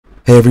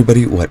Hey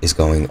everybody, what is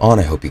going on?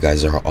 I hope you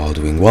guys are all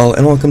doing well,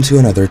 and welcome to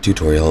another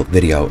tutorial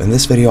video. In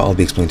this video, I'll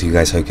be explaining to you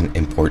guys how you can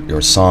import your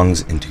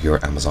songs into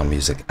your Amazon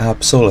Music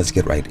app. So let's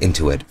get right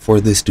into it.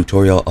 For this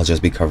tutorial, I'll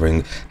just be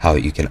covering how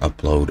you can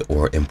upload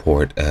or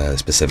import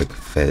specific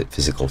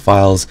physical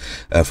files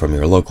from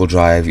your local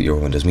drive, your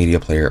Windows Media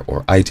Player,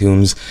 or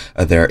iTunes.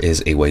 There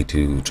is a way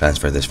to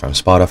transfer this from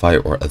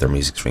Spotify or other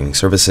music streaming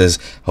services.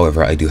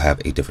 However, I do have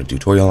a different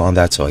tutorial on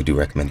that, so I do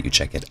recommend you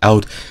check it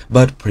out.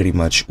 But pretty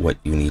much what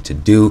you need to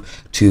do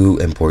to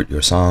import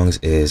your songs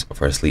is,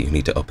 firstly, you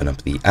need to open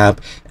up the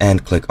app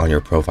and click on your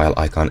profile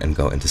icon and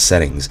go into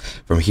settings.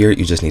 From here,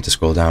 you just need to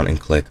scroll down and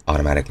click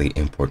automatically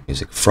import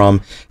music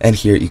from, and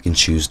here you can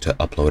choose to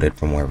upload it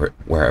from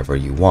wherever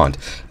you want.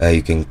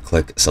 You can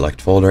click select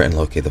folder and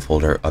locate the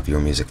folder of your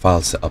music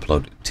files to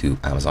upload to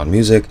Amazon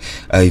Music.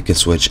 You can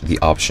switch the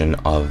option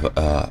of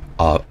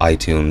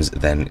iTunes,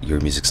 then your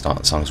music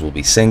songs will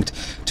be synced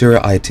to your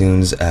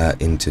iTunes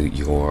into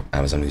your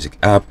Amazon Music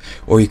app,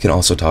 or you can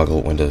also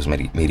toggle Windows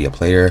Media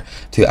Player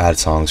to add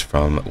songs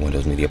from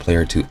Windows Media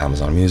Player to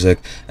Amazon Music,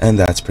 and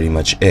that's pretty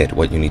much it.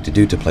 What you need to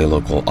do to play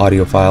local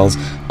audio files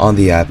on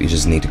the app, you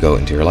just need to go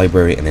into your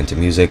library and into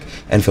music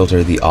and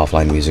filter the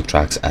offline music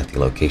tracks at the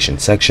location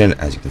section,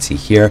 as you can see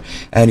here,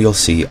 and you'll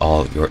see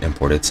all your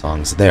imported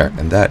songs there.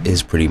 And that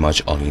is pretty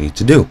much all you need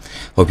to do.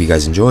 Hope you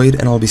guys enjoyed,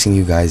 and I'll be seeing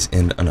you guys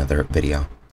in another video.